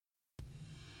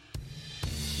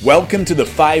Welcome to the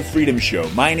Five Freedom Show.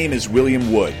 My name is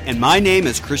William Wood. And my name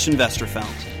is Christian Westerfeld.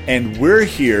 And we're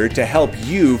here to help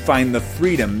you find the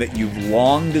freedom that you've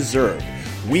long deserved.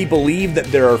 We believe that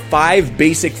there are 5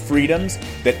 basic freedoms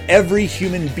that every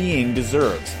human being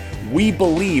deserves. We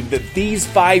believe that these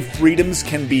 5 freedoms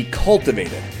can be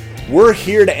cultivated. We're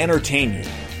here to entertain you.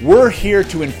 We're here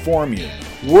to inform you.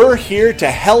 We're here to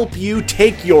help you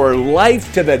take your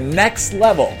life to the next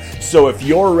level. So if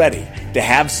you're ready to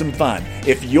have some fun,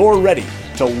 if you're ready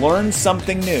to learn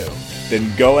something new,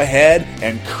 then go ahead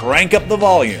and crank up the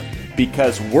volume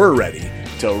because we're ready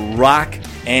to rock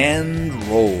and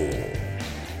roll.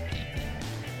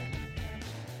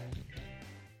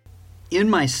 In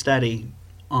my study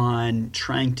on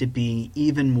trying to be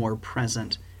even more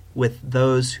present with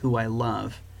those who I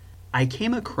love, I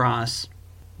came across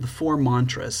the 4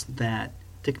 mantras that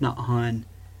Thich Nhat Hanh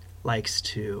likes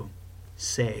to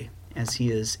say as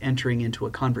he is entering into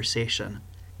a conversation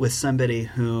with somebody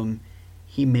whom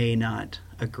he may not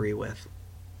agree with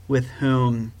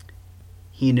whom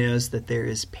he knows that there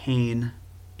is pain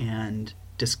and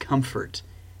discomfort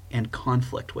and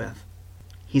conflict with.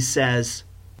 He says,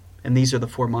 and these are the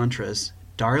 4 mantras,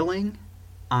 "Darling,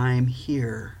 I'm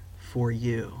here for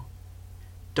you.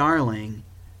 Darling,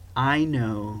 I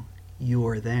know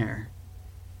you're there.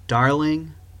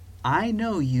 Darling, I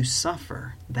know you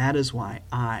suffer. That is why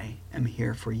I am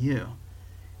here for you.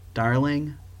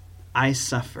 Darling, I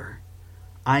suffer.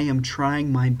 I am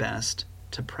trying my best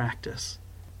to practice.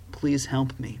 Please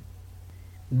help me."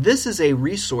 This is a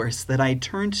resource that I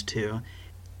turned to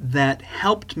that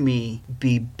helped me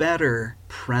be better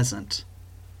present.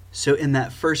 So in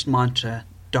that first mantra,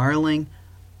 "Darling,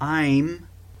 I'm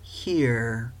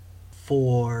here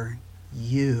for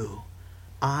you.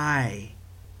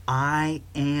 I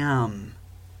am.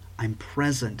 I'm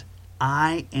present.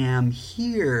 I am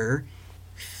here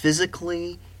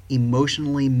physically,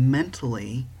 emotionally,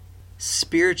 mentally,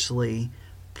 spiritually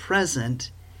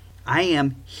present. I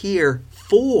am here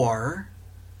for,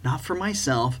 not for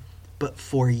myself, but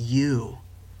for you.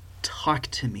 Talk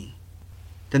to me."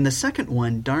 Then the second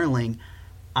one, "Darling,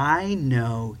 I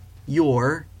know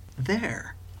you're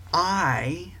there.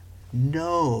 I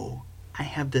know. I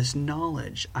have this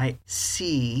knowledge. I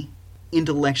see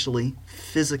intellectually,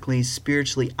 physically,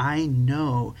 spiritually. I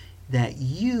know that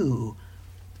you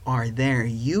are there.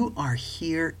 You are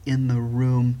here in the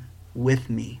room with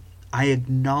me. I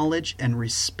acknowledge and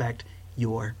respect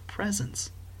your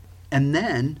presence. And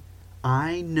then,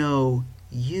 I know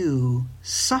you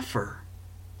suffer.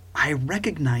 I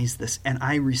recognize this and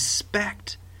I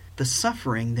respect the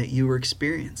suffering that you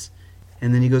experience."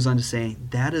 And then he goes on to say,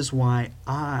 "That is why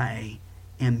I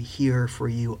am here for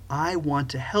you. I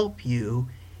want to help you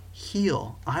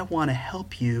heal. I want to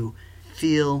help you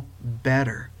feel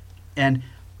better. And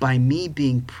by me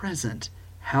being present,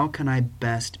 how can I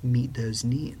best meet those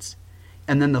needs?"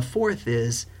 And then the fourth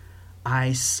is,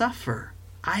 "I suffer.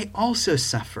 I also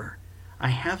suffer. I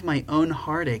have my own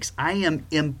heartaches. I am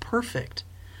imperfect.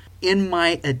 In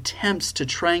my attempts to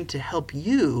trying to help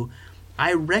you,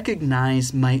 I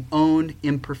recognize my own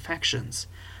imperfections.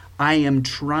 I am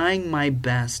trying my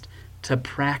best to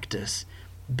practice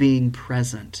being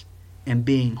present and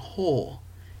being whole.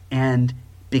 And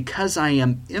because I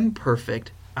am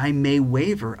imperfect, I may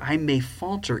waver, I may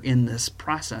falter in this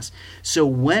process. So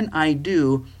when I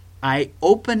do, I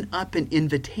open up an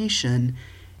invitation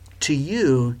to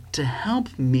you to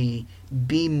help me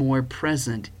be more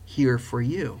present here for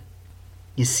you."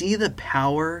 You see the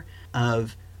power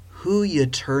of who you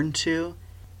turn to,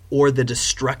 or the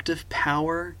destructive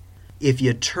power? If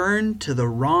you turn to the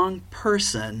wrong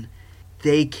person,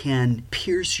 they can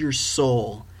pierce your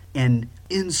soul and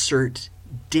insert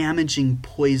damaging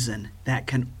poison that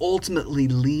can ultimately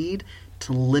lead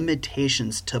to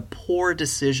limitations, to poor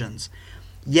decisions.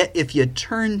 Yet if you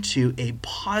turn to a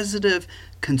positive,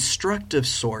 constructive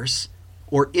source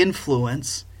or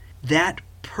influence, that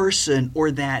person or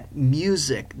that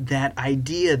music, that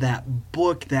idea, that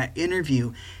book, that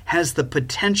interview has the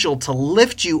potential to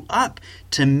lift you up,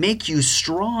 to make you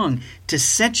strong, to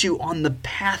set you on the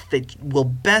path that will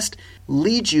best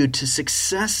lead you to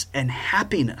success and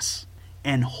happiness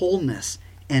and wholeness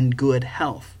and good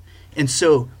health. And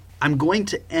so I'm going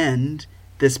to end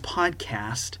this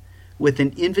podcast with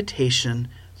an invitation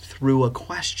through a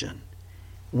question.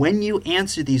 When you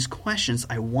answer these questions,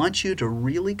 I want you to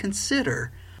really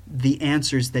consider the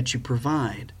answers that you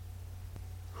provide.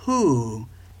 Who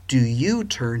do you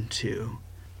turn to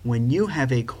when you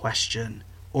have a question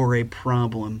or a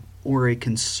problem or a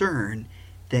concern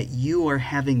that you are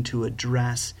having to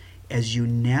address as you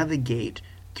navigate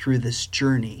through this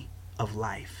journey of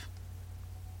life?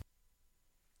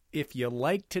 If you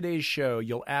like today's show,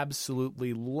 you'll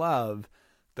absolutely love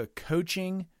the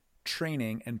coaching,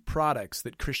 training, and products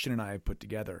that Christian and I have put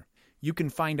together. You can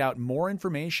find out more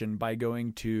information by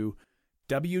going to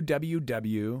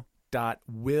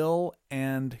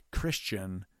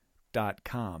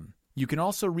www.willandchristian.com. You can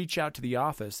also reach out to the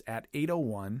office at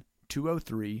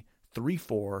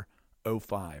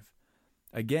 801-203-3405.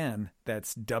 Again,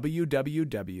 that's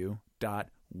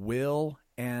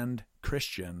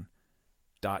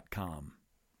www.willandchristian.com.